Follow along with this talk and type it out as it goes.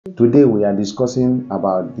Today we are discussing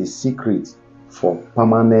about the secret for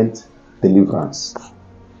permanent deliverance.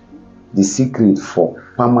 The secret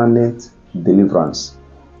for permanent deliverance.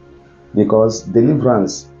 Because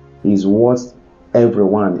deliverance is what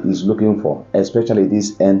everyone is looking for, especially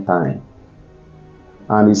this end time.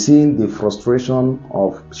 And seeing the frustration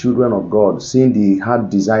of children of God, seeing the heart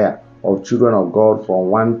desire of children of God from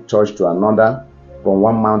one church to another, from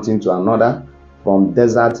one mountain to another, from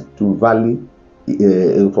desert to valley,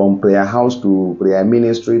 from prayer house to prayer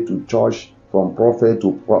ministry to church, from prophet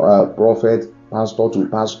to prophet, pastor to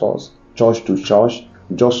pastors, church to church,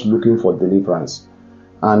 just looking for deliverance.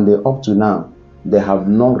 And up to now, they have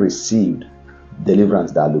not received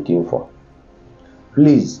deliverance they are looking for.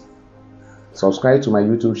 Please subscribe to my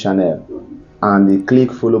YouTube channel and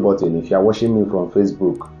click follow button if you are watching me from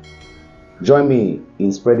Facebook. Join me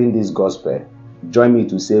in spreading this gospel. Join me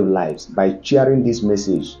to save lives by sharing this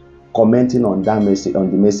message, commenting on that message, on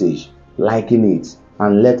the message, liking it,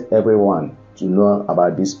 and let everyone to know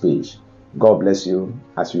about this page. God bless you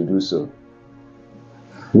as you do so.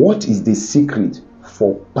 What is the secret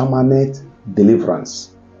for permanent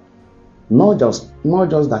deliverance? Not just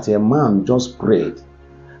that a man just prayed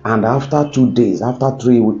and after 2 days, after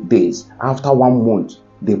 3 days, after 1 month,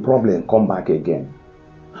 the problem come back again.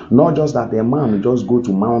 Not just that a man just go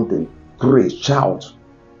to mountain, pray, shout,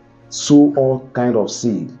 sow all kind of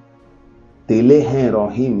seed. They lay hand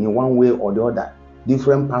on him in one way or the other.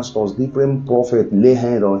 Different pastors, different prophets lay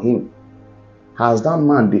hand on him. Has that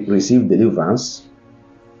man received deliverance?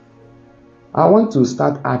 I want to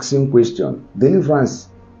start asking question. Deliverance,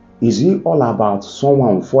 is it all about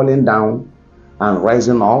someone falling down and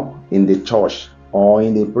rising up in the church or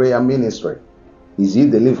in the prayer ministry? Is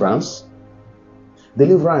it deliverance?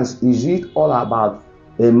 Deliverance, is it all about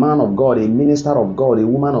a man of God, a minister of God, a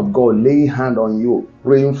woman of God laying hand on you,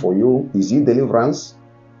 praying for you? Is it deliverance?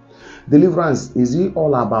 Deliverance, is it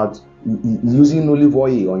all about using olive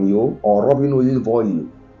oil on you or rubbing olive oil,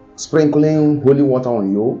 sprinkling holy water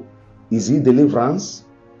on you? Is it deliverance?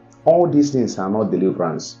 All these things are not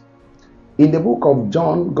deliverance. In the book of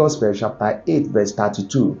John, Gospel, chapter 8, verse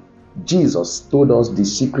 32, Jesus told us the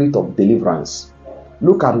secret of deliverance.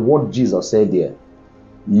 Look at what Jesus said there.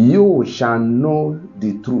 You shall know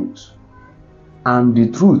the truth, and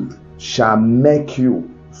the truth shall make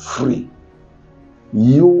you free.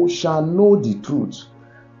 You shall know the truth,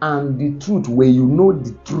 and the truth, when you know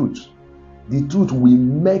the truth will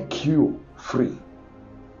make you free.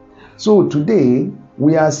 So today,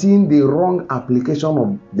 we are seeing the wrong application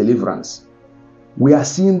of deliverance. We are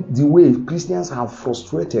seeing the way Christians are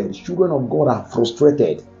frustrated, children of God are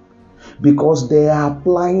frustrated, because they are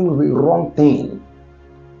applying the wrong thing.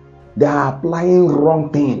 They are applying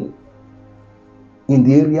wrong thing in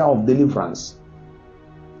the area of deliverance.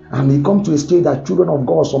 And we come to a stage that children of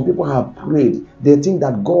God, some people have prayed. They think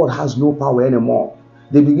that God has no power anymore.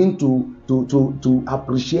 They begin to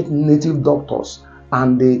appreciate native doctors.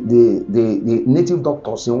 And the native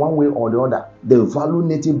doctors, in one way or the other, they value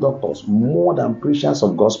native doctors more than preachers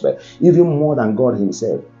of gospel, even more than God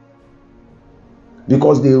himself.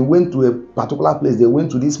 Because they went to a particular place, they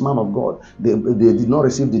went to this man of God, they did not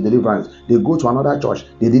receive the deliverance. They go to another church,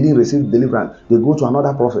 they didn't receive deliverance. They go to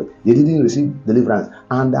another prophet, they didn't receive deliverance.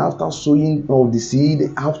 And after sowing of the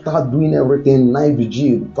seed, after doing everything, night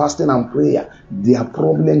vigil, fasting and prayer, their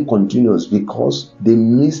problem continues because they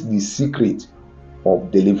miss the secret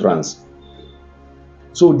of deliverance.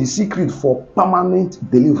 So the secret for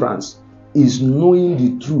permanent deliverance is knowing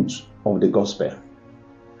the truth of the gospel.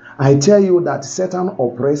 I tell you that Satan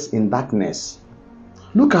operates in darkness.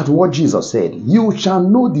 Look at what Jesus said. You shall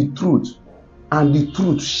know the truth, and the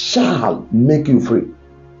truth shall make you free.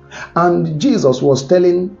 And Jesus was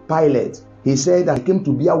telling Pilate, he said, I came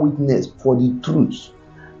to bear witness for the truth.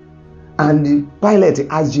 And Pilate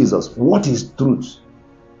asked Jesus, what is truth?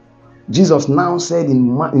 Jesus now said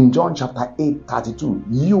in John chapter 8, 32,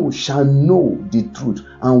 you shall know the truth.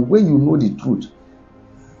 And when you know the truth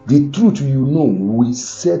you know will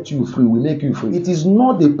set you free, will make you free. It is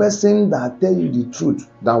not the person that tell you the truth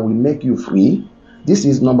that will make you free. This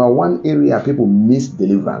is number one area people miss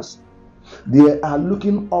deliverance. They are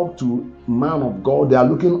looking up to man of God, they are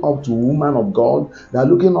looking up to woman of God, they are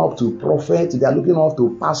looking up to prophets, they are looking up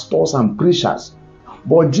to pastors and preachers.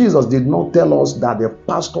 But Jesus did not tell us that the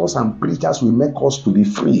pastors and preachers will make us to be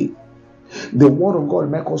free. The word of God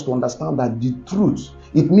makes us to understand that the truth,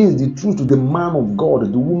 it means the truth to the man of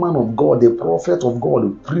God, the woman of God, the prophet of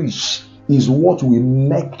God preach is what will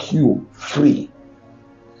make you free.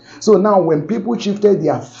 So now when people shifted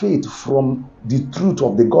their faith from the truth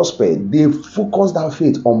of the gospel, they focused their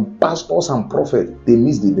faith on pastors and prophets, they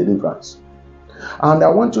missed the deliverance. And I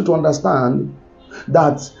want you to understand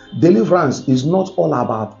that deliverance is not all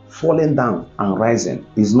about falling down and rising.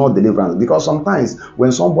 It's not deliverance, because sometimes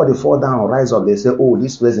when somebody fall down or rise up, they say, oh,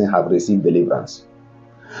 this person have received deliverance.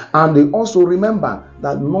 And they also remember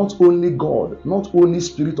that not only God, not only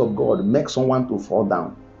Spirit of God makes someone to fall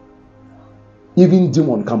down. Even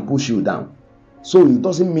demon can push you down. So it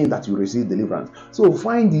doesn't mean that you receive deliverance. So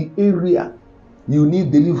find the area you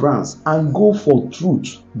need deliverance and go for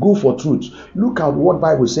truth. Go for truth. Look at what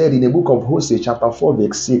Bible said in the book of Hosea chapter 4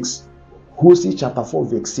 verse 6. Hosea chapter 4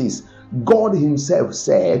 verse 6. God himself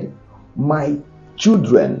said, my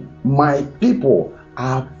children, my people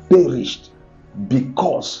are perished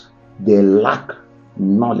because they lack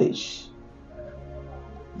knowledge.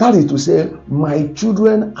 That is to say, my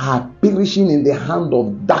children are perishing in the hand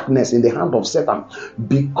of darkness, in the hand of Satan,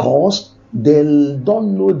 because they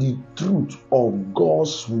don't know the truth of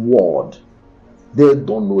God's word. They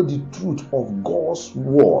don't know the truth of God's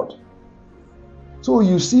word. So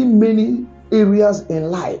you see many areas in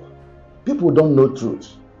life, people don't know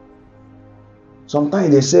truth.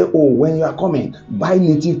 Sometimes they say, oh, when you are coming, buy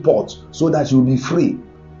native pot so that you'll be free.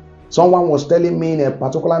 Someone was telling me in a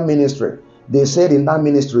particular ministry, they said in that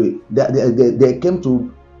ministry, that they came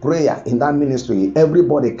to prayer in that ministry.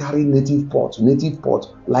 Everybody carried native pot,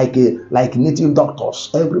 like native doctors.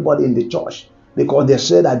 Everybody in the church, because they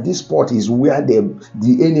said that this pot is where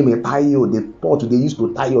the enemy tie you. The pot they used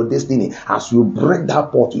to tie your destiny. As you break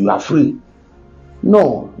that pot, you are free.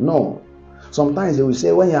 No. Sometimes they will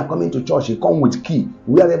say, when you are coming to church, you come with key.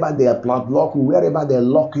 Wherever they padlock you, wherever they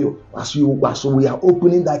lock you, as we are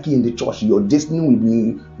opening that key in the church, your destiny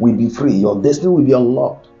will be free. Your destiny will be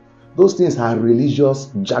unlocked. Those things are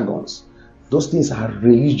religious jargons. Those things are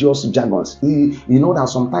religious jargons. You know that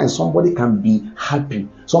sometimes somebody can be happy.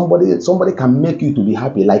 Somebody can make you to be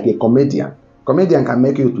happy, like a comedian. Comedian can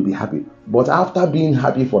make you to be happy. But after being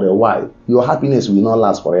happy for a while, your happiness will not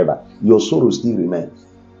last forever. Your sorrow still remains.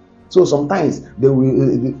 So sometimes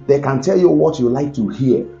they can tell you what you like to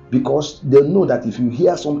hear, because they know that if you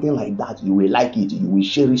hear something like that, you will like it, you will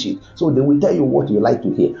cherish it. So they will tell you what you like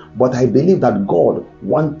to hear. But I believe that God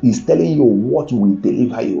is telling you what will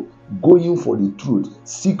deliver you. Going for the truth,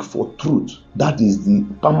 seek for truth. That is the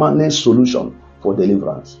permanent solution for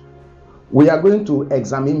deliverance. We are going to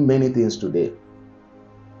examine many things today.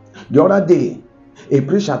 The other day, a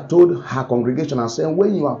preacher told her congregation and said,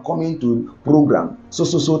 when you are coming to program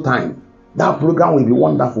so time, that program will be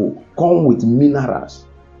wonderful. Come with minerals.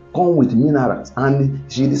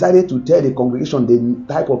 And she decided to tell the congregation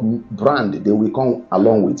the type of brand they will come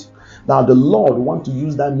along with. Now the Lord wants to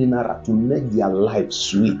use that mineral to make their life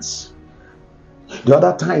sweet. The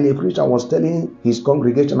other time, a preacher was telling his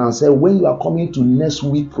congregation and said, when you are coming to next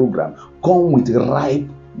week program, come with ripe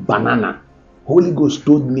banana. Holy Ghost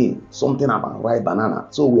told me something about ripe banana.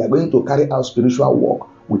 So we are going to carry out spiritual work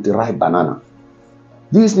with the ripe banana.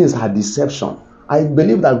 These things are deception. I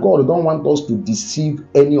believe that God don't want us to deceive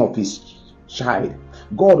any of his child.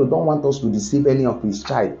 God don't want us to deceive any of his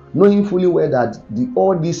child, knowing fully well that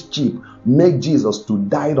all this sheep make Jesus to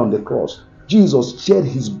die on the cross. Jesus shed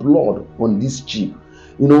his blood on this sheep.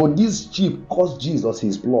 You know, this sheep cost Jesus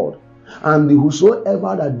his blood. And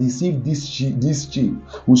whosoever that deceived this sheep,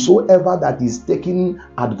 whosoever that is taking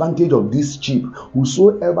advantage of this sheep,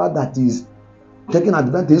 whosoever that is taking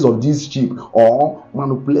advantage of these sheep or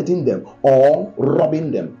manipulating them or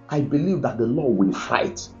robbing them, I believe that the Lord will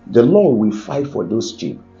fight. The Lord will fight for those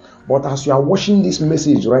sheep. But as you are watching this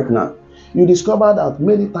message right now, you discover that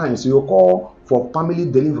many times you call for family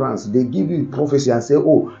deliverance. They give you prophecy and say,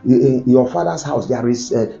 oh, in your father's house there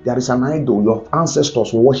is an idol. Your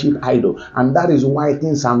ancestors worship idol, and that is why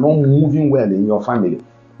things are not moving well in your family.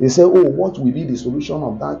 They say, oh, what will be the solution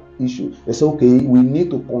of that issue? They say, okay, we need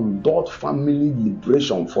to conduct family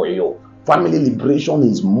liberation for you. Family liberation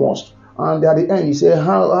is must. And at the end, you say,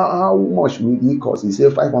 how much will it cost? He say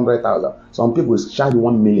 500,000. Some people charge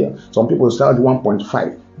 1 million. Some people charge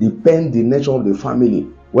 1.5. Depend the nature of the family,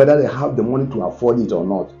 whether they have the money to afford it or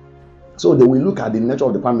not. So they will look at the nature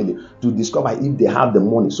of the family to discover if they have the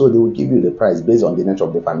money. So they will give you the price based on the nature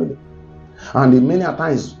of the family. And many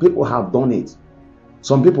times, people have done it.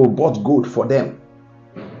 Some people bought gold for them.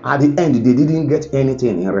 At the end, they didn't get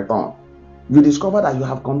anything in return. You discover that you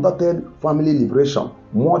have conducted family liberation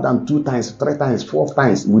more than 2 times, 3 times, 4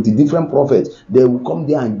 times with the different prophets. They will come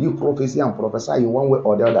there and give prophecy and prophesy in one way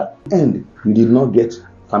or the other. And you did not get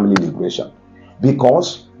family liberation,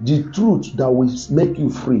 because the truth that will make you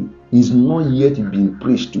free is not yet being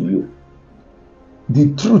preached to you.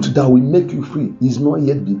 The truth that will make you free is not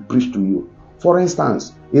yet being preached to you. For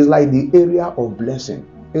instance, it's like the area of blessing.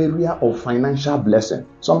 area of financial blessing.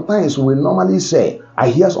 Sometimes we normally say, I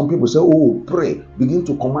hear some people say, oh, pray, begin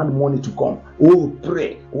to command money to come. Oh,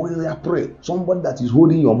 pray, oh, yeah, pray. Somebody that is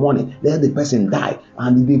holding your money, let the person die.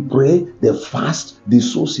 And they pray, they fast, they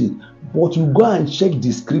sow seed. But you go and check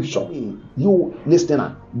the scripture. You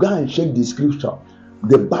listener, go and check the scripture.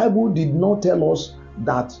 The Bible did not tell us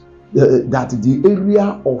that the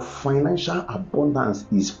area of financial abundance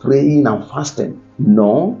is praying and fasting.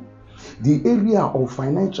 No. The area of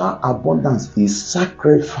financial abundance is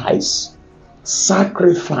sacrifice.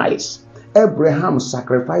 Sacrifice. Abraham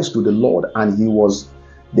sacrificed to the Lord and he was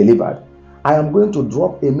delivered. I am going to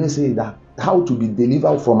drop a message that how to be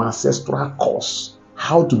delivered from ancestral curse.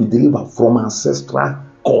 How to be delivered from ancestral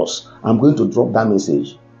curse. I'm going to drop that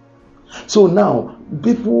message. So now,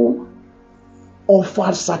 people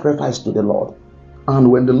offered sacrifice to the Lord.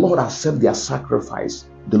 And when the Lord accepts their sacrifice,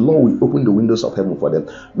 the Lord will open the windows of heaven for them.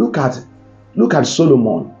 Look at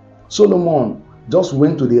Solomon. Solomon just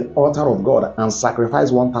went to the altar of God and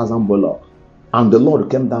sacrificed 1,000 bullocks. And the Lord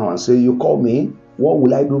came down and said, you call me, what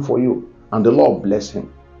will I do for you? And the Lord blessed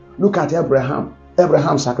him. Look at Abraham.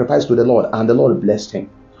 Abraham sacrificed to the Lord and the Lord blessed him.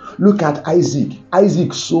 Look at Isaac.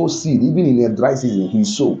 Isaac sowed seed. Even in a dry season, he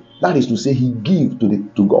sowed. That is to say, he gave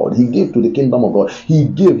to God. He gave to the kingdom of God.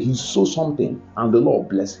 He sowed something and the Lord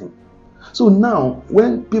blessed him. So now,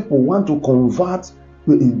 when people want to convert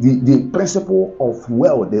the principle of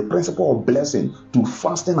wealth, the principle of blessing to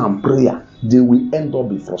fasting and prayer, they will end up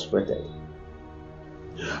be frustrated.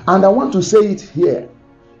 And I want to say it here.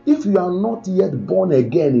 If you are not yet born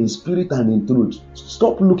again in spirit and in truth,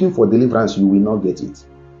 stop looking for deliverance, you will not get it.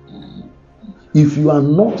 If you are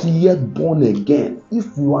not yet born again,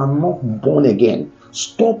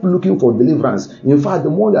 stop looking for deliverance. In fact, the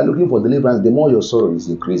more you are looking for deliverance, the more your sorrow is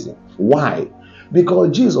increasing. Why?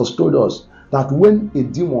 Because Jesus told us that when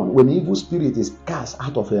an evil spirit is cast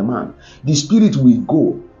out of a man, the spirit will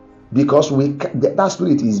go because that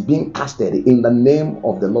spirit is being casted in the name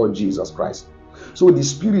of the Lord Jesus Christ. So the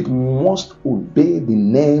spirit must obey the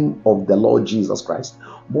name of the Lord Jesus Christ.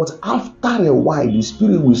 But after a while, the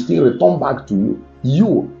spirit will still return back to you.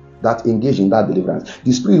 You that engage in that deliverance,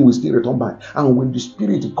 the spirit will still return back. And when the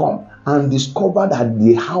spirit come and discover that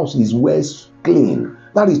the house is well clean,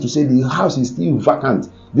 that is to say the house is still vacant,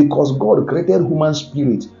 because God created human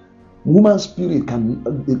spirit. Human spirit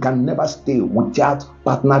can never stay without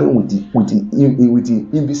partnering with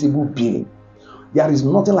the invisible being. There is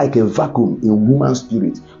nothing like a vacuum in human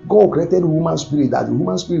spirit. God created human spirit that the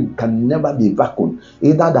human spirit can never be vacuum.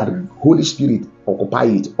 Either that Holy Spirit occupy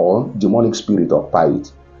it or demonic spirit occupy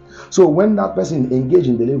it. So when that person engage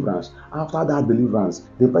in deliverance, after that deliverance,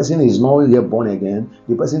 the person is not yet born again.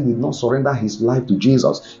 The person did not surrender his life to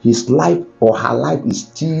Jesus. His life or her life is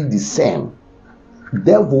still the same.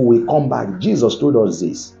 Devil will come back. Jesus told us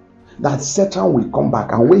this, that Satan will come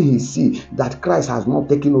back, and when he see that Christ has not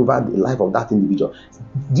taken over the life of that individual,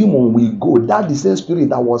 demon will go. That the same spirit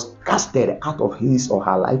that was casted out of his or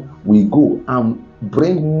her life will go and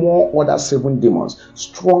bring more other 7 demons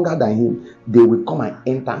stronger than him. They will come and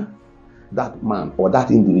enter that man or that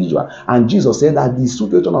individual. And Jesus said that the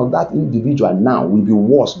situation of that individual now will be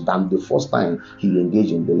worse than the first time he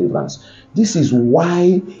engaged in deliverance. This is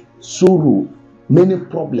why sorrow, many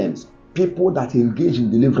problems, people that engage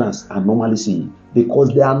in deliverance are normally seeing,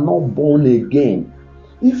 because they are not born again.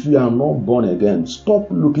 If you are not born again, stop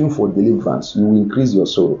looking for deliverance. You will increase your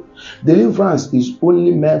sorrow. Deliverance is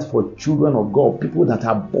only meant for children of God, people that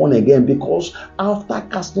are born again, because after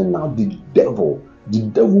casting out the devil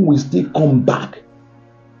will still come back.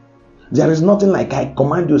 There is nothing like I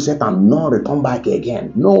command you, Satan, not return back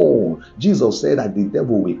again. No, Jesus said that the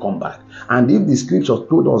devil will come back. And if the scripture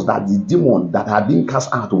told us that the demon that had been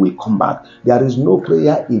cast out will come back, there is no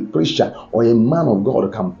prayer a preacher or a man of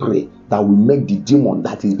God can pray that will make the demon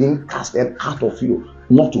that is being casted out of you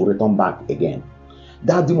not to return back again.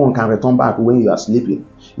 That demon can return back when you are sleeping.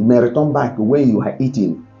 It may return back when you are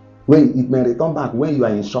eating. It may return back when you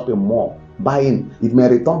are in shopping mall buying. It may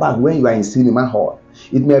return back when you are in cinema hall.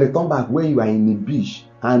 It may return back when you are in the beach,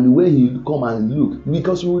 and when he come and look,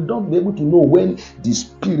 because you will not be able to know when the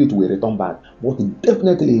spirit will return back. But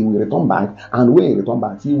definitely he will return back, and when he return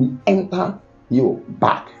back, he will enter you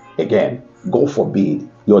back again. God forbid,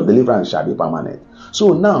 your deliverance shall be permanent.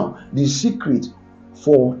 So now the secret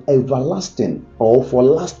for everlasting or for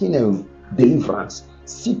lasting deliverance,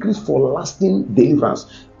 secret for lasting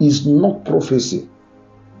deliverance is not prophecy.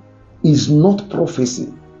 Is not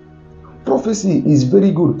prophecy. Prophecy is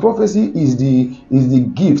very good. Prophecy is the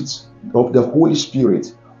gift of the Holy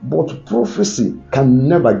Spirit. But prophecy can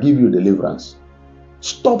never give you deliverance.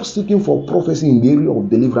 Stop seeking for prophecy in the area of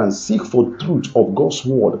deliverance. Seek for truth of God's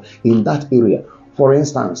word in that area. For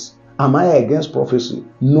instance, am I against prophecy?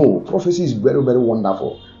 No. Prophecy is very, very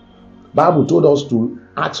wonderful. Bible told us to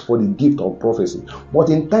ask for the gift of prophecy. But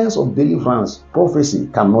in times of deliverance, prophecy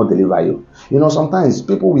cannot deliver you. Sometimes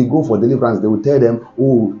people will go for deliverance. They will tell them,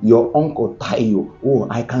 oh, your uncle tie you. Oh,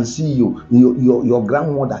 I can see you. Your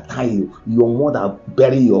grandmother tie you. Your mother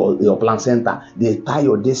bury your placenta. They tie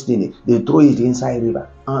your destiny. They throw it inside river.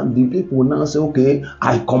 And the people now say, okay,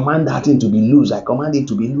 I command that thing to be loose. I command it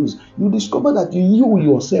to be loose. You discover that you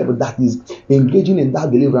yourself that is engaging in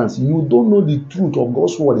that deliverance, you don't know the truth of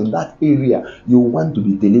God's word in that area. You want to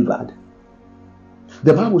be delivered.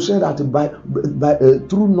 The Bible said that by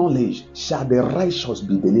through knowledge shall the righteous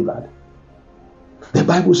be delivered. The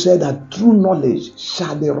Bible said that through knowledge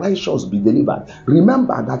shall the righteous be delivered.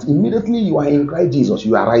 Remember that immediately you are in Christ Jesus,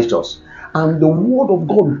 you are righteous. And the word of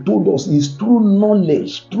God told us is through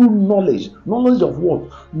knowledge. Through knowledge. Knowledge of what?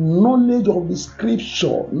 Knowledge of the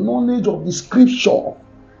scripture. Knowledge of the scripture.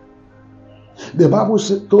 The Bible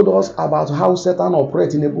told us about how Satan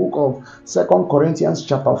operates in the book of 2 Corinthians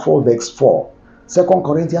chapter 4 verse 4. 2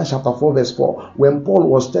 Corinthians chapter 4 verse 4. When Paul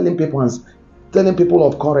was telling people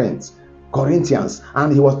of Corinthians,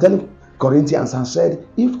 and he was telling Corinthians and said,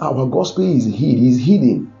 if our gospel is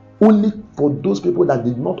hidden only for those people that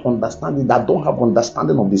did not understand it, that don't have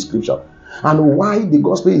understanding of the scripture. And why the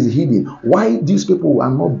gospel is hidden, why these people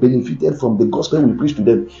are not benefited from the gospel we preach to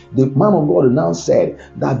them. The man of God now said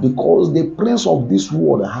that because the prince of this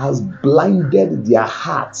world has blinded their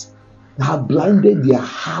hearts, have blinded their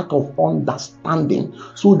heart of understanding,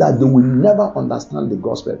 so that they will never understand the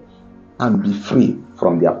gospel and be free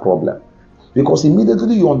from their problem. Because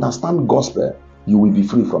immediately you understand gospel, you will be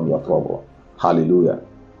free from your trouble. Hallelujah.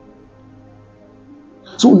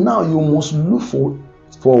 So now you must look for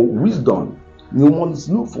wisdom. You must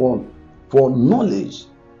look for knowledge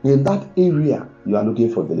in that area you are looking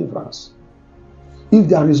for deliverance. If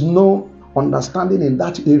there is no understanding in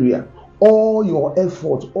that area, all your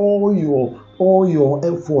effort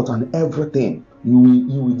and everything, you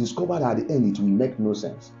will discover that at the end it will make no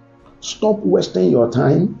sense. Stop wasting your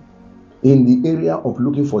time in the area of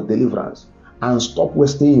looking for deliverance, and stop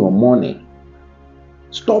wasting your money.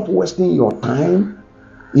 Stop wasting your time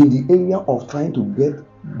in the area of trying to get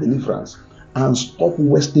deliverance, and stop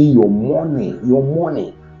wasting your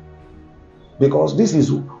money. Because this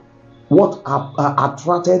is what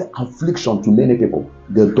attracted affliction to many people.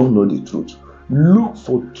 They don't know the truth. Look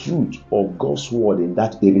for truth of God's word in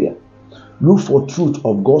that area. Look for truth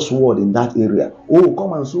of God's word in that area. Oh,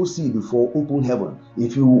 come and sow seed for open heaven.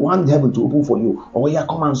 If you want heaven to open for you, oh yeah,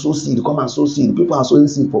 come and sow seed. Come and sow seed. People are sowing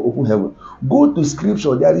seed for open heaven. Go to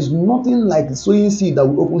scripture. There is nothing like sowing seed that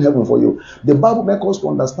will open heaven for you. The Bible makes us to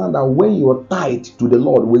understand that when you are tithe to the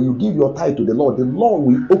Lord, when you give your tithe to the Lord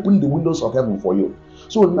will open the windows of heaven for you.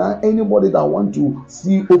 So now anybody that wants to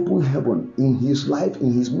see open heaven in his life,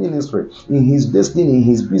 in his ministry, in his destiny, in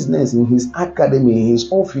his business, in his academy, in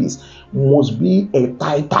his office, must be a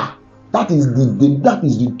tither. That is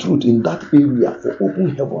the truth in that area for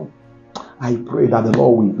open heaven. I pray that the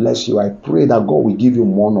Lord will bless you. I pray that God will give you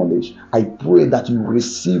more knowledge. I pray that you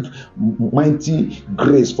receive mighty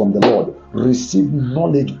grace from the Lord. Receive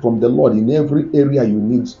knowledge from the Lord in every area you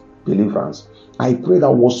need deliverance. I pray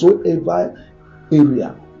that whatsoever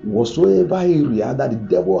area that the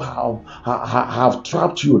devil have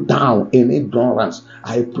trapped you down in ignorance,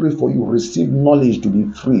 I pray for you, receive knowledge to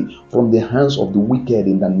be free from the hands of the wicked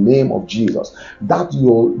in the name of Jesus. That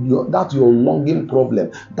your longing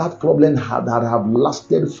problem, that problem that have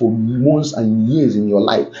lasted for months and years in your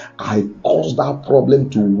life, I cause that problem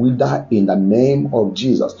to wither in the name of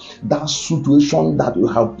Jesus. That situation that you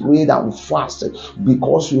have prayed and fasted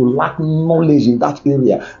because you lack knowledge in that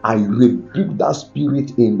area, I rebuke that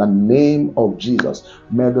spirit in the name of Jesus.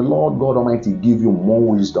 May the Lord God Almighty give you more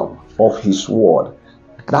wisdom of his word.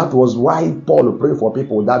 That was why Paul prayed for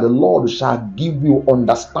people, that the Lord shall give you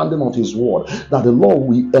understanding of his word, that the Lord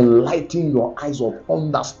will enlighten your eyes of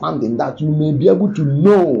understanding, that you may be able to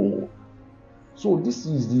know. So this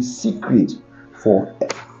is the secret for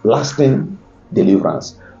lasting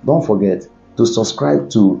deliverance. Don't forget to subscribe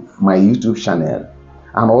to my YouTube channel,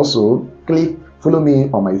 and also follow me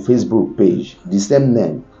on my Facebook page, the same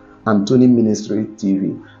name, Anthony Ministry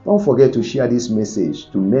TV. Don't forget to share this message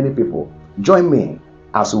to many people. Join me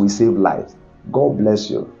as we save lives. God bless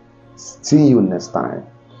you. See you next time,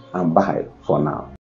 and bye for now.